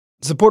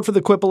Support for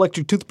the Quip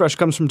electric toothbrush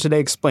comes from Today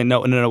Explained.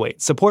 No,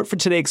 wait. Support for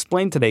Today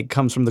Explained today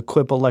comes from the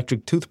Quip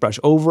electric toothbrush.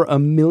 Over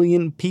 1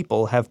 million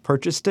people have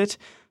purchased it.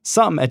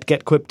 Some at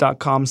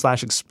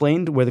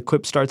getquip.com/explained, where the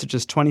Quip starts at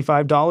just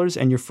 $25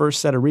 and your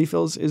first set of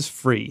refills is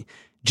free.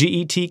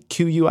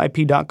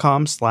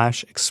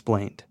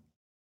 getquip.com/explained.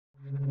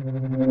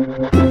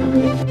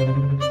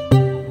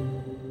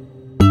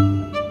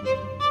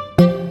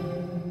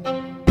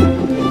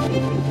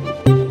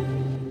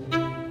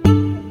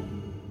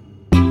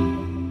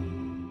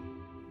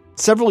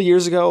 Several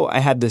years ago, I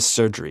had this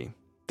surgery.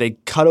 They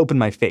cut open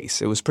my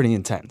face. It was pretty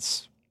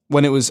intense.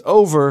 When it was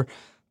over,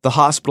 the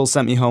hospital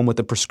sent me home with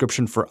a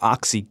prescription for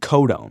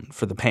oxycodone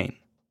for the pain.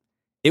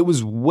 It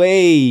was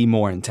way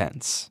more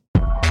intense.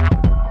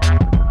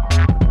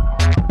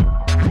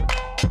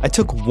 I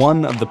took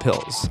one of the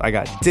pills. I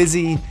got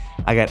dizzy,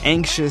 I got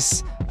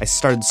anxious, I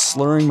started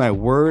slurring my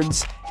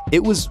words.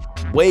 It was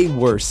way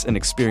worse an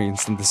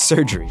experience than the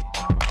surgery.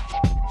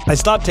 I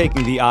stopped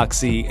taking the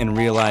oxy and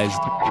realized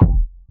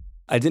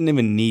I didn't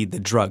even need the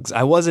drugs.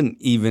 I wasn't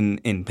even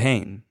in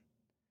pain.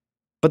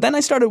 But then I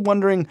started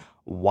wondering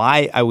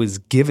why I was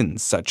given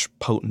such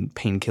potent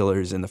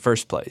painkillers in the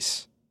first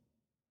place.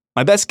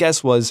 My best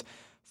guess was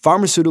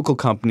pharmaceutical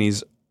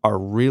companies are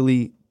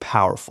really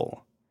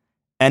powerful.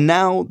 And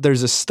now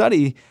there's a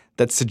study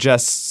that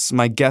suggests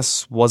my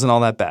guess wasn't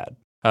all that bad.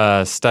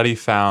 A study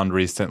found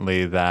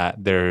recently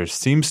that there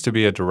seems to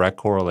be a direct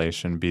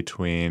correlation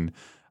between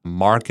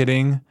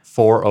marketing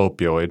for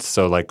opioids.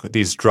 So like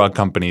these drug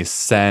companies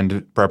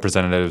send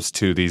representatives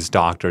to these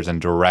doctors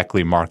and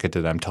directly market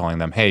to them, telling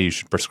them, hey, you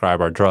should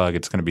prescribe our drug.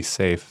 It's going to be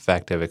safe,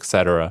 effective,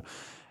 etc.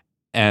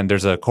 And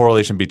there's a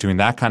correlation between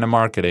that kind of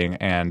marketing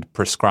and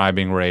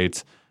prescribing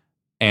rates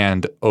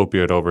and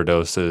opioid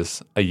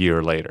overdoses a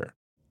year later.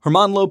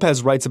 Herman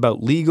Lopez writes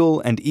about legal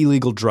and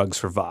illegal drugs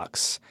for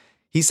Vox.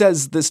 He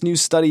says this new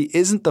study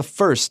isn't the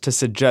first to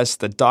suggest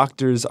that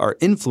doctors are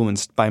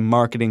influenced by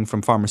marketing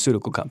from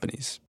pharmaceutical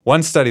companies.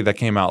 One study that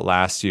came out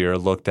last year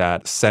looked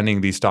at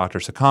sending these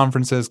doctors to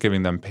conferences,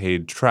 giving them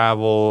paid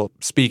travel,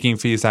 speaking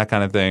fees, that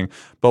kind of thing.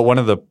 But one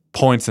of the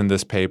points in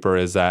this paper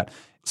is that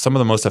some of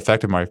the most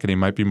effective marketing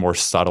might be more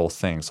subtle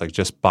things, like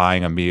just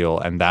buying a meal,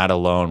 and that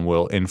alone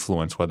will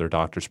influence whether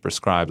doctors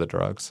prescribe the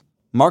drugs.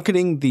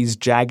 Marketing these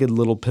jagged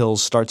little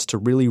pills starts to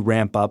really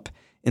ramp up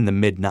in the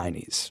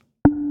mid-90s.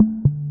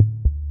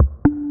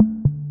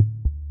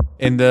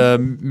 In the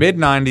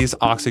mid-90s,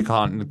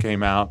 OxyContin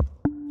came out,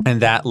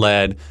 and that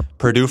led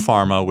Purdue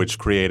Pharma, which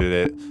created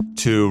it,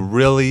 to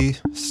really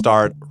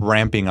start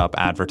ramping up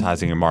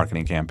advertising and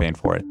marketing campaign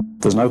for it.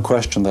 There's no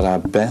question that our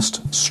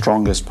best,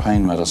 strongest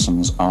pain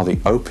medicines are the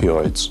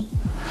opioids.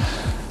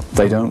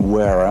 They don't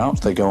wear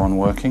out, they go on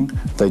working,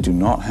 they do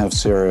not have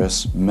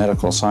serious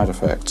medical side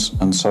effects.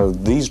 And so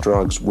these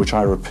drugs, which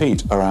I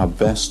repeat are our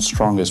best,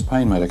 strongest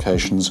pain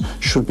medications,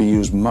 should be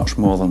used much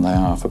more than they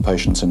are for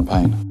patients in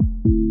pain.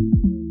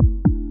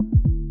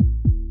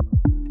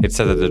 It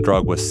said that the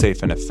drug was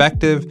safe and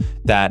effective,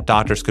 that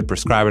doctors could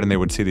prescribe it and they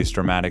would see these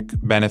dramatic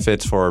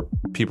benefits for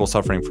people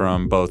suffering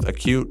from both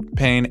acute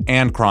pain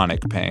and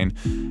chronic pain.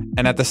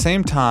 And at the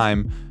same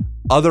time,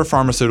 other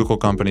pharmaceutical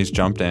companies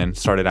jumped in,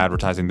 started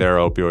advertising their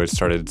opioids,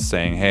 started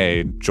saying,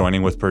 hey,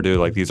 joining with Purdue,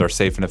 like these are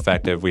safe and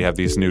effective. We have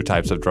these new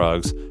types of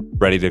drugs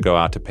ready to go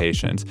out to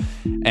patients.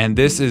 And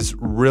this is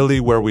really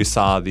where we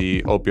saw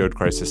the opioid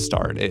crisis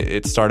start.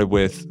 It started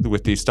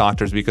with these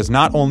doctors because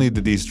not only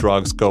did these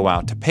drugs go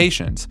out to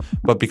patients,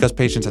 but because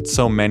patients had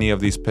so many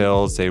of these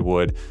pills, they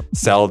would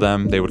sell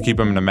them. They would keep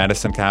them in a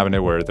medicine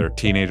cabinet where their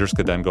teenagers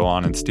could then go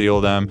on and steal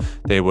them.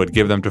 They would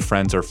give them to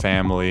friends or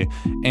family.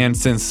 And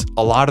since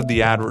a lot of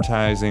the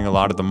advertising, a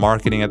lot of the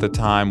marketing at the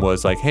time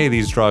was like, hey,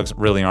 these drugs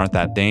really aren't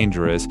that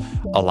dangerous,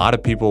 a lot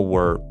of people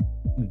were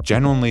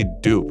genuinely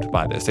duped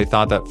by this. They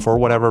thought that for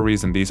whatever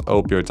reason, these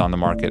opioids on the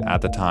market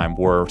at the time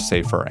were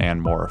safer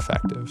and more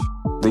effective.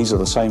 These are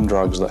the same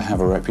drugs that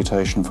have a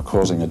reputation for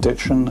causing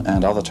addiction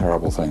and other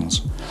terrible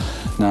things.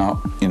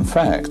 Now, in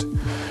fact,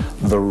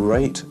 the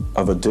rate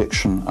of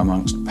addiction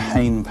amongst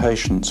pain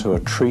patients who are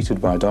treated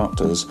by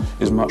doctors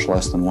is much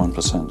less than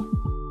 1%.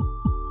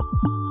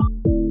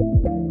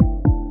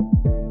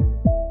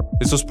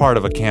 This was part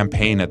of a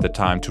campaign at the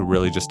time to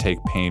really just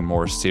take pain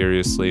more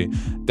seriously.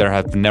 There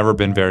have never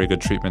been very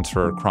good treatments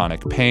for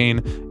chronic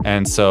pain.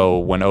 And so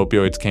when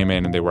opioids came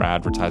in and they were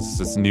advertised as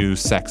this new,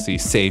 sexy,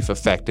 safe,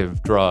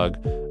 effective drug,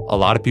 a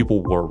lot of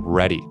people were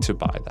ready to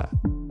buy that.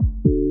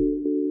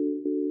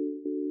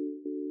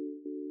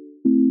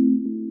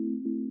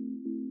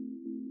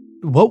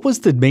 What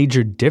was the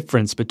major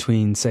difference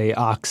between, say,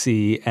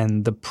 Oxy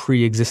and the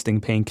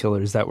pre-existing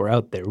painkillers that were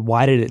out there?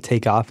 Why did it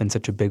take off in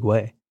such a big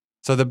way?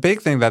 So the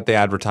big thing that they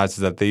advertise is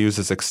that they use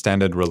this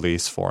extended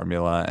release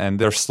formula and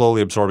they're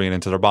slowly absorbing it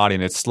into their body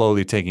and it's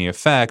slowly taking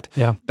effect.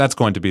 Yeah. That's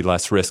going to be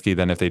less risky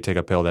than if they take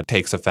a pill that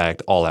takes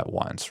effect all at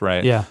once,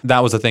 right? Yeah.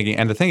 That was the thinking.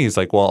 And the thing is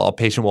like, well, a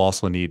patient will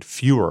also need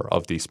fewer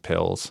of these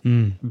pills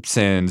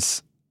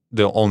since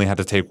they'll only have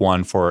to take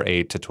one for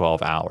 8 to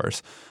 12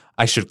 hours.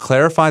 I should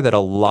clarify that a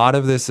lot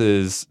of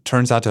this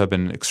turns out to have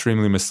been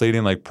extremely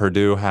misleading. Like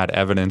Purdue had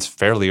evidence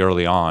fairly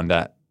early on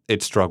that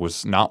its drug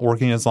was not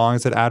working as long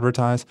as it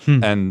advertised.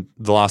 And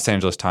the Los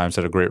Angeles Times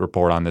did a great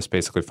report on this,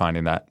 basically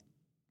finding that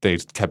they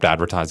kept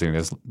advertising it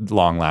as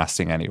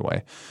long-lasting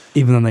anyway.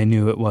 Even though they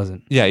knew it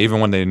wasn't. Yeah,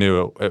 even when they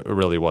knew it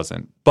really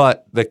wasn't.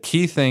 But the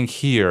key thing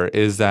here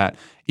is that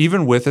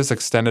even with this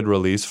extended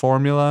release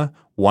formula,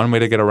 one way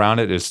to get around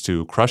it is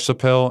to crush the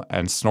pill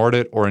and snort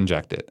it or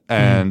inject it.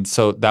 And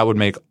so that would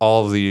make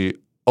all the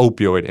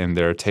opioid in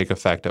there take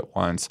effect at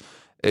once.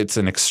 It's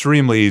an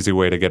extremely easy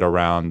way to get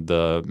around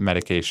the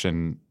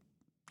medication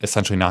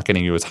essentially not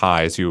getting you as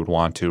high as you would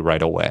want to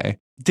right away.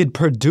 Did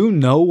Purdue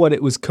know what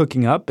it was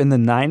cooking up in the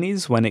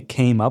 90s when it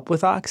came up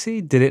with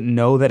Oxy? Did it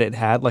know that it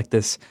had like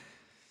this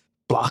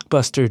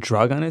blockbuster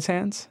drug on its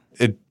hands?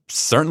 It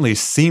certainly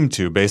seemed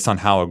to, based on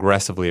how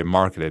aggressively it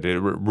marketed. It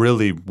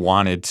really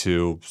wanted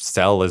to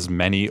sell as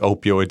many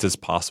opioids as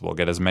possible,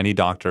 get as many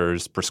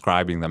doctors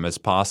prescribing them as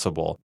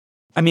possible.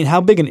 I mean,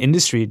 how big an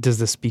industry does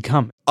this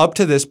become? Up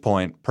to this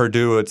point,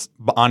 Purdue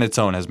on its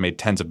own has made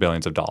tens of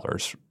billions of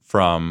dollars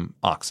from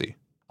Oxy.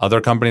 Other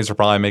companies are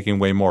probably making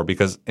way more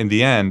because in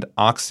the end,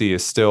 Oxy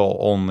is still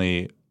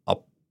only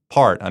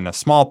a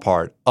small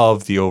part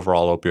of the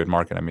overall opioid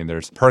market. I mean,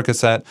 there's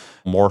Percocet,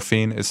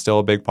 morphine is still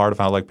a big part of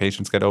how like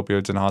patients get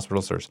opioids in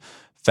hospitals. There's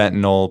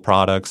fentanyl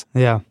products.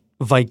 Yeah.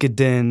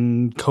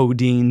 Vicodin,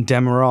 codeine,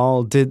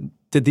 Demerol. Did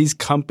these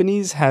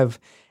companies have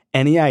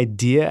any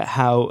idea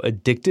how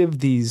addictive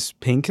these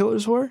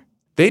painkillers were?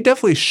 They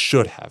definitely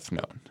should have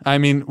known. I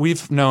mean,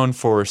 we've known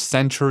for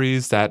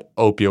centuries that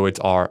opioids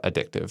are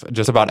addictive.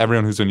 Just about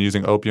everyone who's been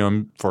using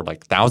opium for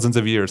like thousands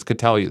of years could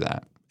tell you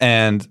that.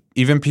 And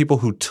even people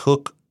who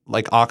took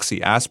like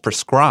Oxy as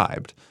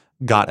prescribed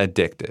got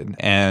addicted,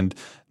 and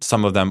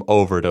some of them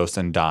overdosed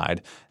and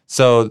died.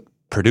 So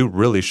Purdue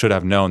really should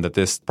have known that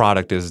this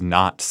product is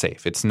not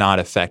safe. It's not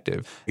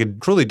effective.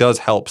 It truly does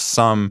help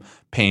some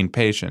pain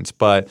patients,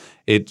 but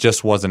it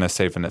just wasn't as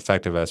safe and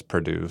effective as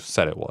Purdue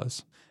said it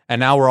was. And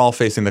now we're all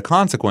facing the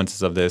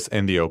consequences of this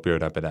in the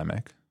opioid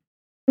epidemic.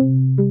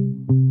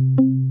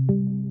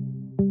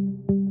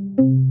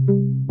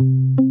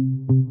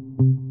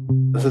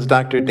 This is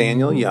Dr.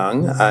 Daniel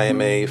Young. I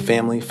am a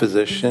family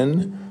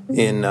physician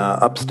in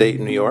upstate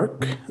New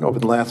York. And over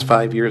the last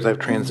 5 years, I've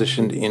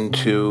transitioned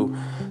into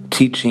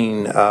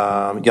teaching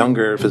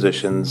younger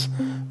physicians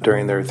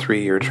during their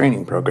 3-year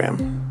training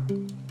program.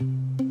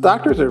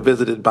 Doctors are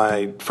visited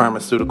by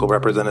pharmaceutical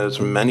representatives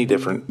from many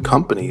different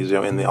companies,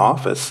 in the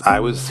office. I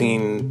was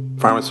seeing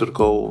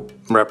pharmaceutical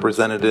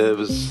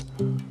representatives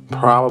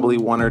probably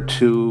 1 or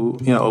 2,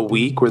 a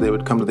week, where they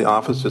would come to the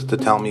office just to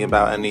tell me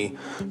about any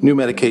new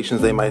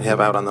medications they might have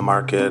out on the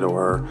market,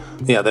 or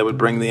they would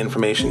bring the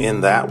information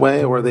in that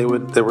way, or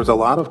there was a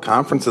lot of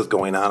conferences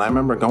going on. I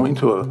remember going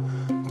to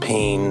a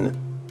pain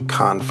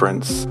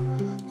conference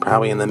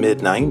probably in the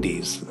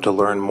mid-90s to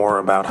learn more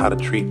about how to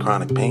treat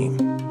chronic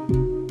pain.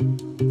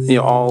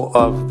 All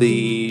of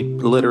the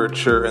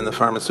literature and the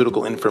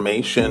pharmaceutical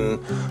information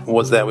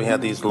was that we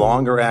had these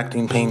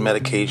longer-acting pain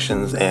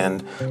medications,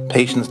 and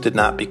patients did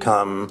not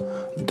become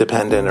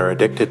dependent or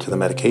addicted to the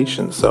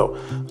medication. So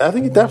I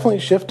think it definitely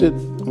shifted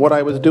what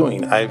I was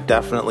doing. I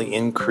definitely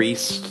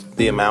increased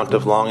the amount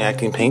of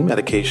long-acting pain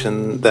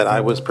medication that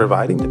I was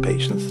providing to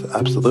patients.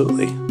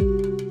 Absolutely.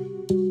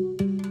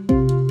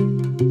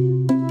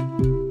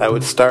 I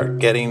would start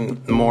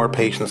getting more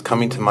patients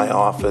coming to my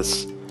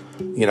office.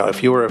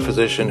 If you were a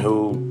physician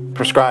who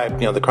prescribed,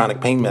 the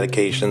chronic pain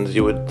medications,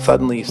 you would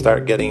suddenly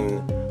start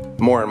getting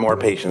more and more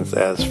patients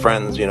as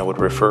friends, would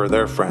refer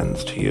their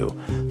friends to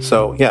you.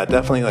 So,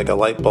 definitely like a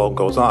light bulb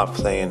goes off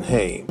saying,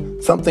 hey,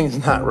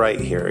 something's not right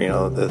here.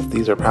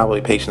 These are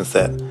probably patients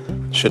that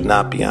should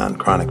not be on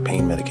chronic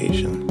pain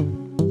medication.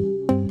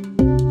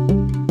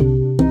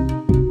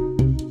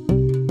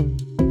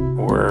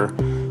 We're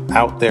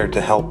out there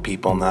to help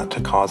people, not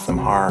to cause them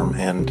harm.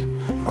 And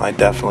I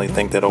definitely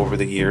think that over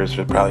the years, there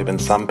have probably been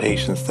some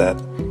patients that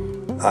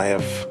I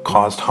have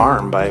caused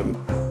harm by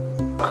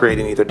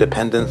creating either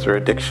dependence or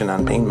addiction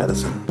on pain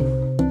medicine.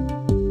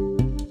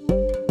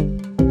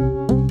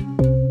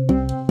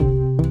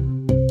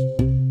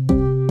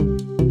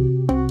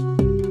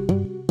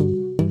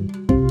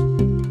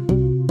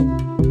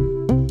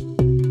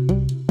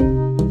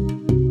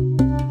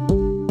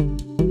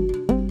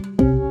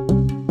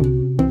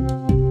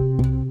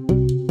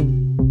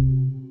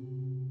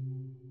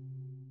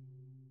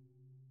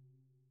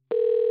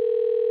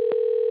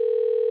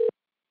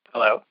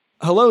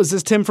 Hello, is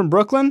this Tim from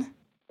Brooklyn?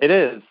 It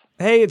is.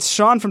 Hey, it's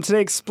Sean from Today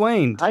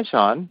Explained. Hi,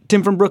 Sean.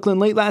 Tim from Brooklyn.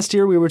 Late last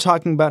year, we were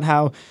talking about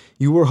how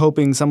you were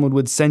hoping someone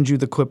would send you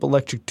the Quip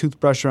electric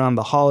toothbrush around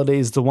the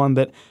holidays, the one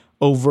that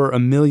over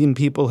 1 million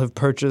people have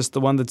purchased,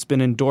 the one that's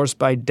been endorsed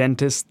by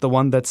dentists, the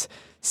one that's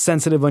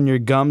sensitive on your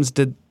gums.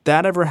 Did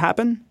that ever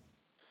happen?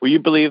 Will you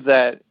believe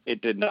that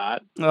it did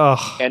not?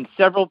 Ugh. And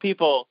several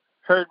people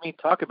heard me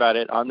talk about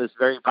it on this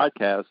very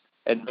podcast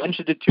and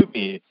mentioned it to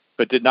me,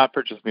 but did not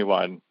purchase me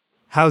one.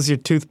 How's your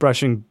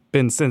toothbrushing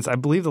been since? I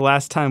believe the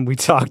last time we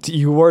talked,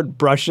 you weren't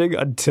brushing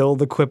until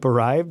the quip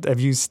arrived. Have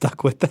you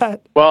stuck with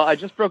that? Well, I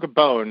just broke a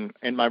bone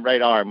in my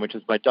right arm, which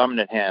is my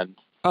dominant hand.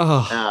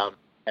 Oh.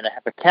 And I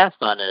have a cast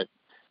on it.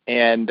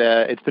 And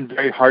it's been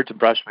very hard to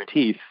brush my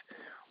teeth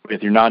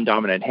with your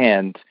non-dominant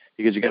hand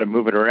because you got to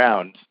move it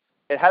around.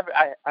 I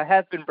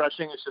have been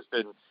brushing. It's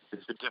been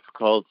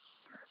difficult.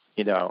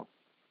 You know,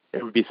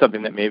 it would be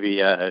something that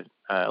maybe an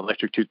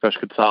electric toothbrush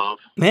could solve.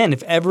 Man,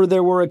 if ever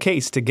there were a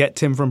case to get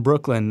Tim from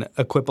Brooklyn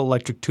a Quip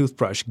electric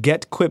toothbrush,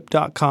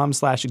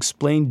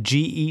 getquip.com/explained,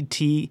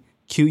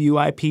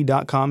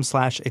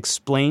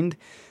 getquip.com/explained.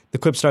 The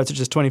Quip starts at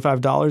just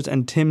 $25,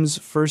 and Tim's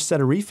first set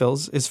of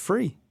refills is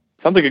free.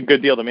 Sounds like a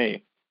good deal to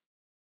me.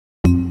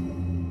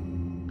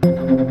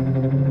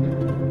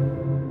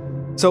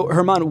 So,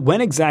 Herman, when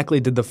exactly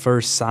did the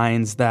first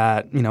signs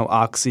that,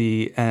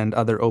 Oxy and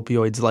other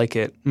opioids like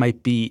it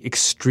might be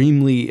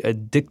extremely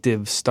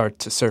addictive start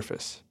to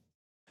surface?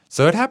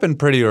 So it happened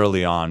pretty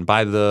early on.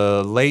 By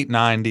the late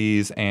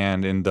 90s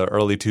and in the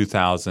early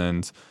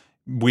 2000s,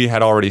 we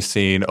had already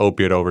seen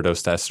opioid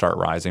overdose deaths start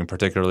rising,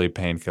 particularly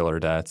painkiller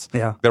deaths.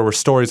 Yeah. There were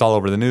stories all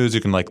over the news. You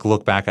can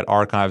look back at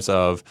archives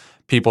of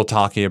people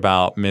talking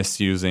about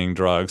misusing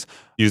drugs,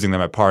 using them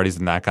at parties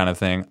and that kind of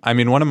thing. I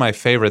mean, one of my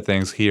favorite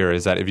things here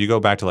is that if you go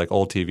back to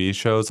old TV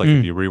shows,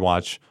 if you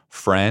rewatch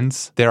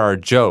Friends, there are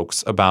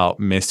jokes about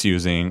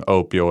misusing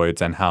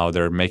opioids and how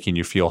they're making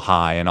you feel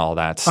high and all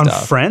that stuff.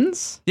 On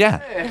Friends? Yeah.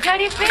 How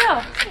do you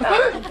feel?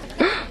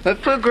 I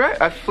feel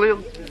great. I feel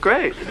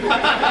great.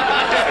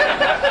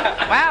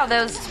 Wow,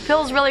 those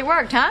pills really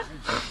worked, huh?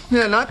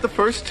 Yeah, not the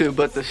first two,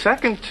 but the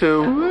second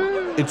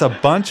two. It's a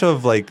bunch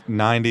of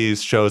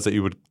 90s shows that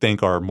you would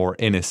think are more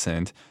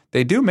innocent.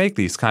 They do make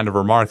these kind of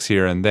remarks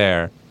here and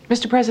there.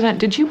 Mr. President,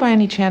 did you by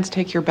any chance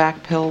take your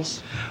back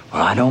pills?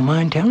 Well, I don't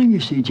mind telling you,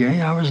 CJ,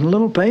 I was in a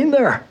little pain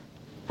there.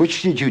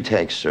 Which did you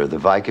take, sir, the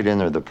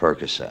Vicodin or the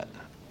Percocet?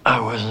 I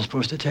wasn't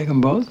supposed to take them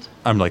both.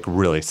 I'm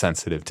really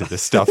sensitive to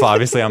this stuff.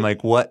 Obviously, I'm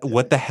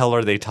what the hell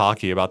are they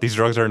talking about? These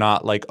drugs are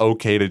not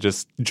okay to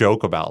just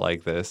joke about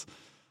like this.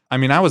 I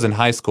mean, I was in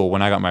high school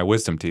when I got my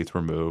wisdom teeth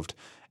removed,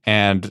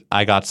 and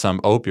I got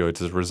some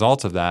opioids as a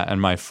result of that. And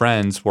my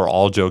friends were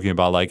all joking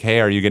about hey,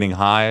 are you getting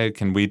high?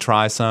 Can we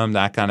try some?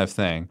 That kind of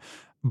thing.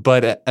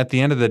 But at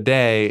the end of the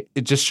day,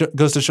 it just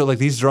goes to show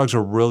these drugs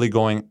are really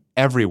going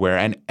everywhere,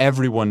 and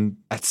everyone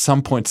at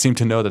some point seemed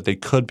to know that they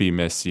could be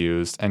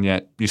misused, and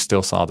yet you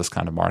still saw this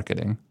kind of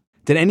marketing.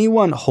 Did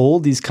anyone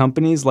hold these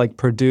companies like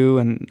Purdue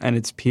and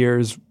its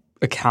peers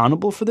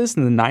accountable for this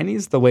in the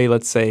 90s, the way,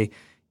 let's say,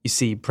 you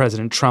see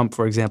President Trump,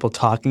 for example,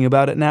 talking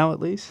about it now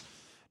at least?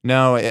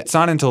 No, it's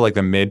not until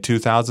the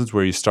mid-2000s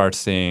where you start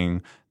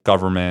seeing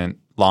government,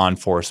 law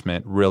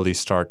enforcement really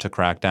start to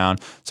crack down.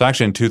 So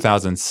actually in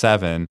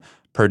 2007,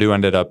 Purdue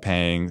ended up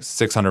paying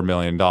 $600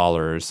 million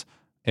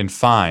in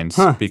fines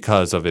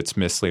because of its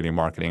misleading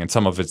marketing. And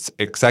some of its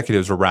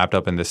executives were wrapped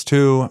up in this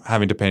too,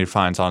 having to pay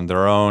fines on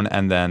their own,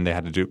 and then they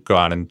had to go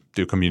out and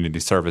do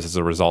community service as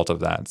a result of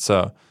that.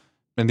 So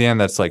in the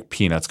end, that's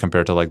peanuts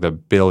compared to the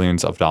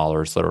billions of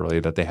dollars literally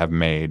that they have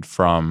made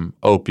from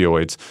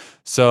opioids.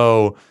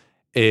 So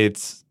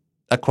it's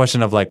a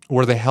question of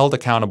were they held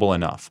accountable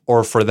enough?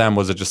 Or for them,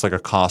 was it just a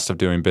cost of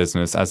doing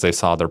business as they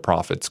saw their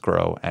profits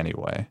grow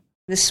anyway?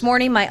 This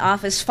morning, my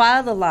office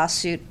filed a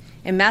lawsuit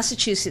in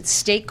Massachusetts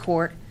State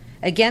Court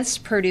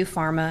against Purdue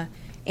Pharma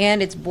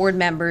and its board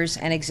members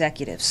and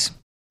executives.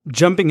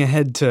 Jumping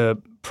ahead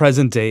to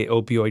present-day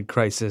opioid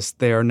crisis,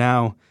 there are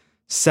now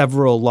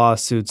several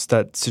lawsuits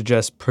that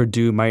suggest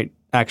Purdue might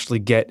actually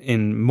get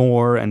in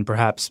more and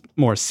perhaps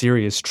more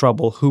serious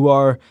trouble. Who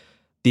are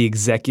the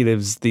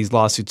executives these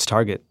lawsuits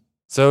target?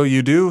 So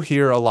you do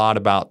hear a lot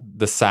about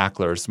the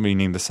Sacklers,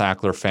 meaning the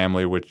Sackler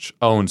family, which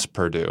owns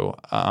Purdue.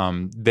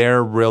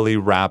 They're really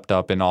wrapped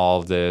up in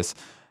all of this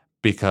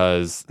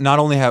because not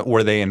only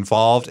were they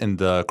involved in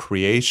the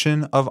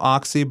creation of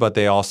Oxy, but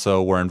they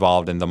also were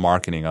involved in the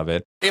marketing of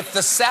it. If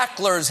the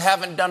Sacklers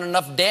haven't done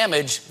enough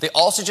damage, they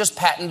also just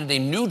patented a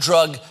new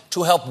drug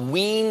to help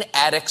wean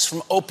addicts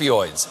from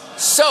opioids.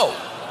 So,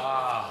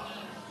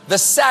 the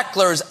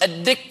Sacklers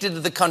addicted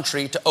the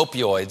country to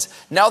opioids.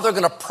 Now they're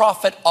going to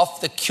profit off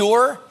the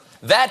cure.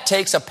 That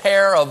takes a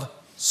pair of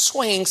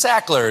swinging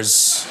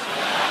Sacklers.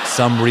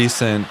 Some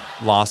recent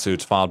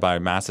lawsuits filed by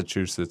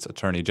Massachusetts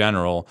Attorney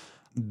General,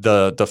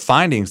 the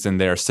findings in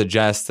there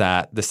suggest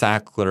that the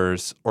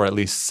Sacklers, or at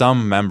least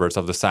some members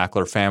of the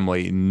Sackler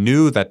family,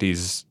 knew that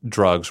these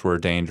drugs were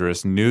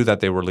dangerous, knew that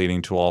they were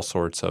leading to all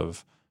sorts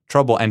of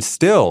trouble, and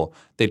still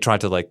they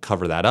tried to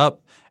cover that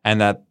up,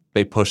 and that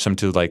they push them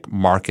to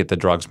market the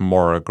drugs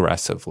more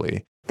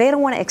aggressively. They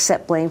don't want to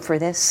accept blame for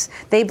this.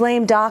 They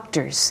blame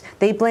doctors.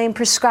 They blame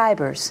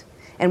prescribers.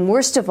 And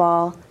worst of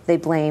all, they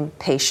blame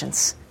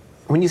patients.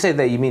 When you say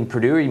they, you mean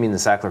Purdue or you mean the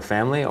Sackler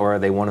family, or are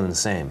they one and the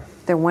same?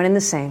 They're one and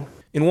the same.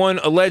 In one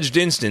alleged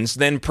instance,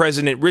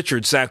 then-President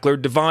Richard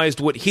Sackler devised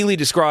what Healy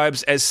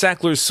describes as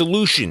Sackler's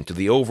solution to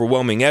the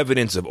overwhelming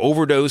evidence of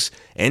overdose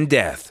and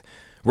death.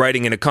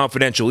 Writing in a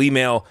confidential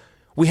email,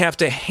 "We have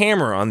to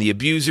hammer on the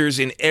abusers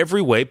in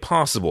every way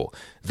possible.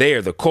 They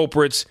are the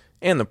culprits,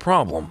 and the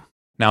problem.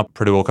 Now,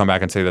 Purdue will come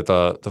back and say that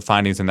the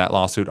findings in that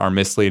lawsuit are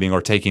misleading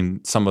or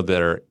taking some of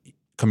their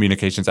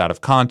communications out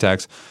of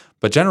context.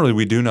 But generally,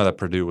 we do know that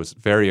Purdue was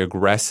very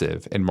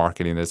aggressive in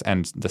marketing this,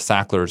 and the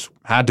Sacklers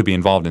had to be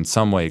involved in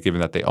some way,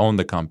 given that they own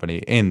the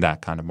company, in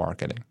that kind of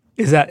marketing.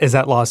 Is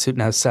that lawsuit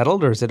now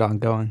settled, or is it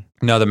ongoing?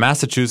 No, the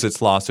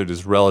Massachusetts lawsuit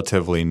is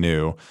relatively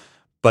new,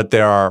 but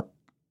there are,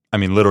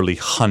 literally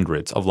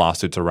hundreds of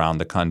lawsuits around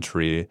the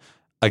country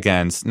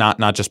against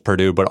not just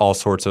Purdue, but all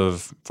sorts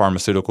of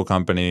pharmaceutical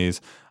companies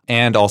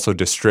and also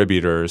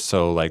distributors.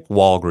 So like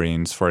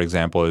Walgreens, for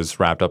example, is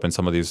wrapped up in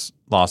some of these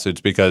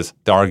lawsuits because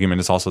the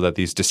argument is also that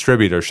these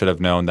distributors should have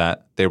known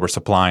that they were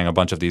supplying a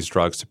bunch of these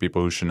drugs to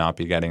people who should not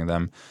be getting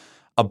them.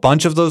 A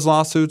bunch of those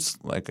lawsuits,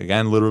 like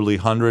again, literally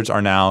hundreds,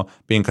 are now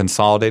being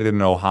consolidated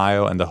in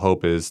Ohio, and the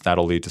hope is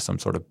that'll lead to some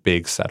sort of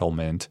big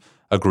settlement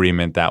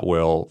agreement that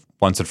will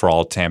once and for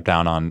all tamp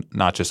down on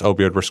not just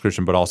opioid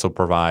prescription, but also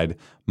provide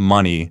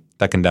money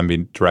that can then be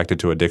directed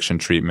to addiction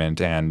treatment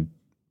and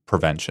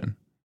prevention.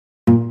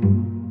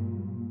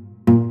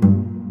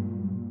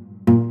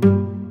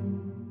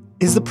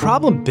 Is the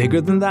problem bigger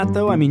than that,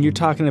 though? You're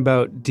talking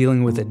about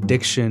dealing with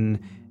addiction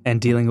and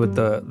dealing with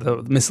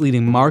the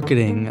misleading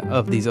marketing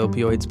of these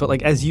opioids. But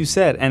like as you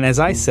said, and as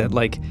I said,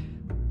 like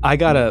I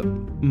got a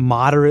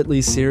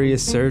moderately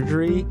serious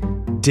surgery,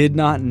 did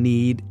not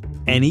need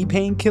any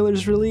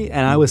painkillers really,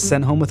 and I was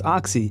sent home with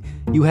Oxy.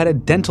 You had a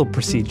dental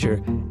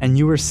procedure and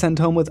you were sent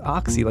home with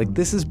Oxy. Like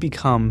this has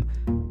become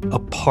a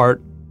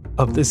part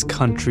of this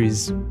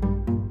country's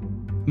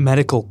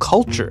medical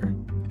culture.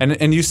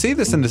 And you see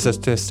this in the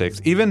statistics,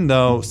 even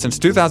though since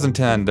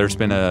 2010 there's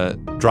been a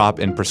drop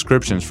in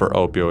prescriptions for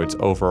opioids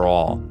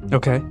overall.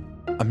 Okay.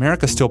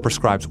 America still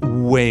prescribes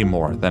way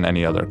more than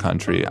any other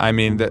country.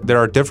 There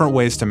are different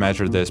ways to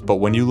measure this, but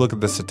when you look at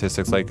the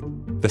statistics, like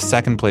the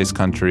second place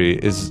country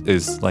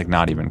is like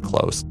not even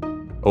close.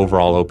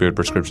 Overall opioid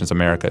prescriptions,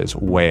 America is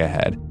way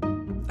ahead.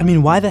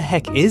 Why the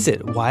heck is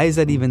it? Why is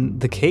that even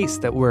the case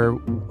that we're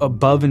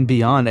above and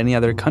beyond any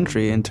other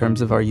country in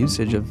terms of our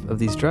usage of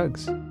these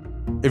drugs?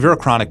 If you're a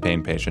chronic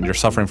pain patient, you're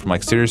suffering from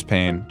like serious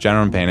pain,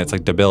 general pain, it's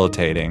like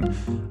debilitating.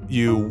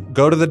 You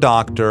go to the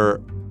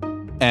doctor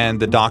and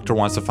the doctor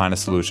wants to find a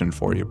solution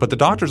for you. But the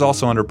doctor's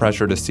also under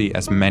pressure to see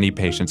as many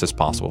patients as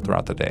possible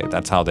throughout the day.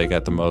 That's how they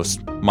get the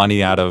most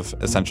money out of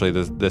essentially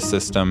this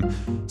system.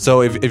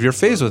 So if you're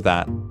faced with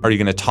that, are you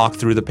going to talk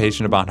through the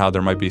patient about how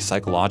there might be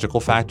psychological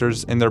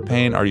factors in their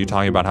pain? Are you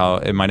talking about how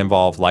it might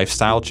involve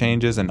lifestyle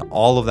changes and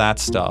all of that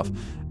stuff?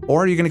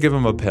 Or are you going to give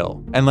them a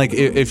pill? And like,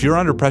 if you're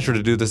under pressure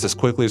to do this as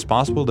quickly as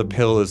possible, the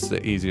pill is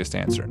the easiest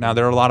answer. Now,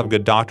 there are a lot of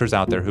good doctors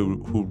out there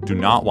who do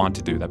not want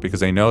to do that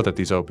because they know that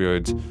these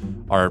opioids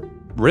are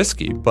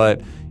risky.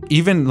 But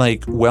even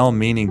like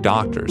well-meaning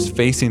doctors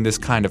facing this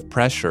kind of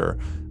pressure,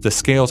 the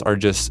scales are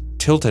just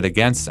tilted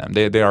against them.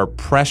 They are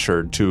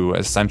pressured to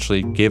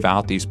essentially give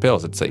out these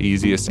pills. It's the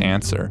easiest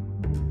answer.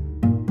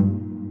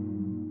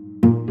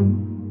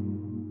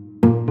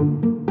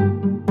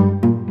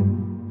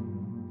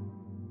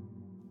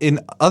 In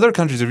other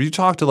countries, if you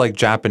talk to like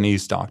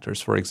Japanese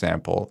doctors, for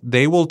example,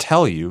 they will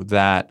tell you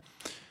that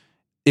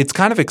it's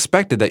kind of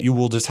expected that you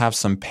will just have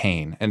some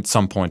pain at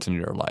some point in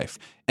your life.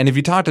 And if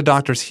you talk to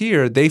doctors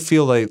here, they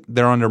feel like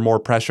they're under more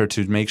pressure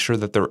to make sure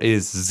that there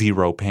is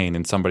zero pain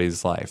in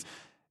somebody's life.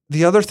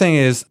 The other thing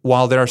is,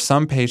 while there are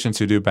some patients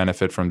who do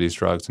benefit from these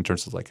drugs in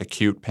terms of like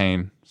acute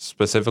pain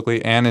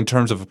specifically, and in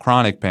terms of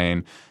chronic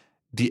pain,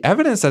 the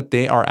evidence that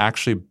they are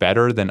actually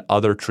better than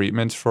other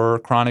treatments for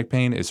chronic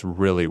pain is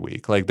really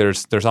weak. Like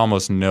there's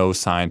almost no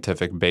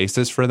scientific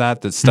basis for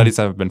that. The studies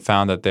have been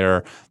found that there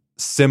are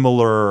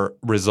similar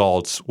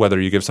results whether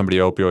you give somebody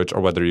opioids or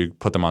whether you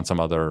put them on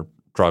some other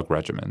drug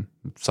regimen,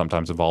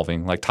 sometimes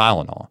involving like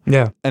Tylenol.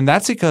 Yeah. And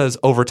that's because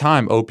over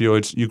time,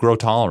 opioids, you grow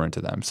tolerant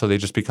to them. So they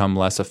just become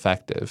less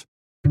effective.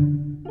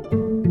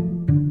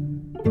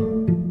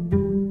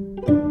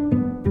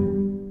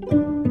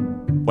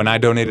 When I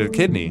donated a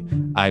kidney,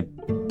 I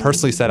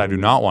personally said I do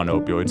not want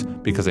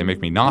opioids because they make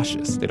me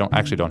nauseous. They don't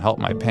help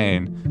my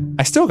pain.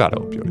 I still got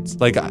opioids.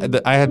 Like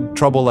I had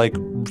trouble like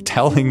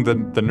telling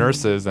the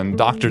nurses and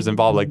doctors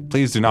involved, like,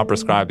 please do not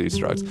prescribe these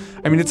drugs.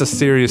 It's a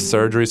serious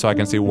surgery, so I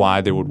can see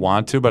why they would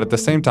want to. But at the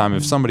same time,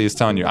 if somebody is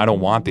telling you, I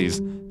don't want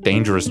these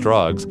dangerous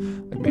drugs,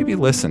 like maybe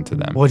listen to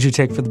them. What'd you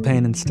take for the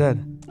pain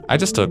instead? I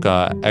just took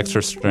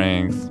extra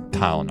strength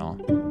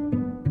Tylenol.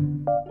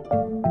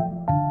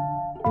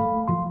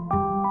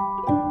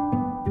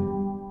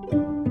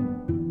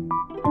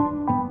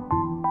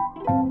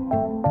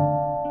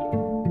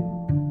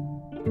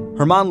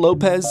 Herman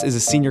Lopez is a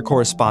senior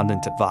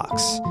correspondent at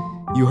Vox.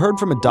 You heard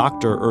from a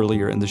doctor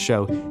earlier in the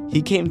show.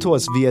 He came to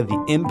us via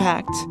The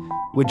Impact,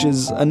 which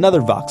is another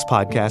Vox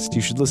podcast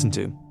you should listen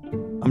to.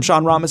 I'm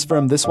Sean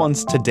Rameswaram. This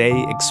one's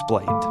Today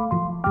Explained.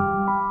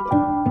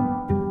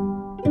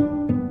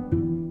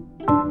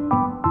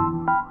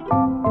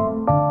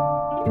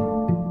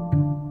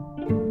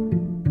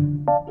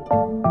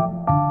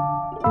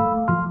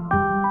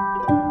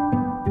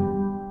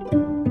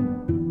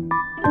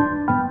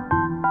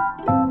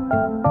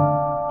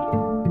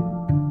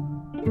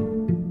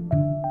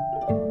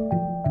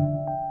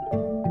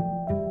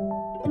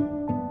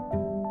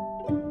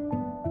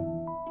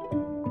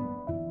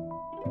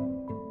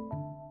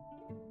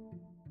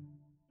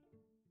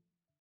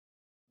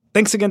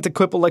 Thanks again to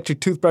Quip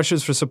Electric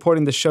Toothbrushes for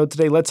supporting the show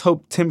today. Let's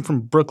hope Tim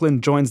from Brooklyn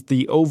joins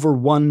the over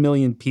 1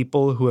 million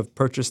people who have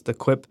purchased the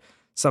Quip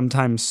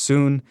sometime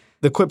soon.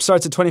 The Quip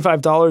starts at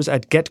 $25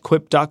 at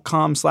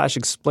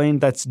getquip.com/explain.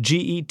 That's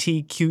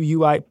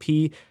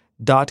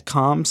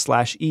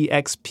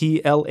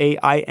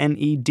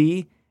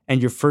getquip.com/EXPLAINED.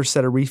 And your first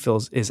set of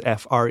refills is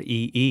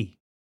FREE.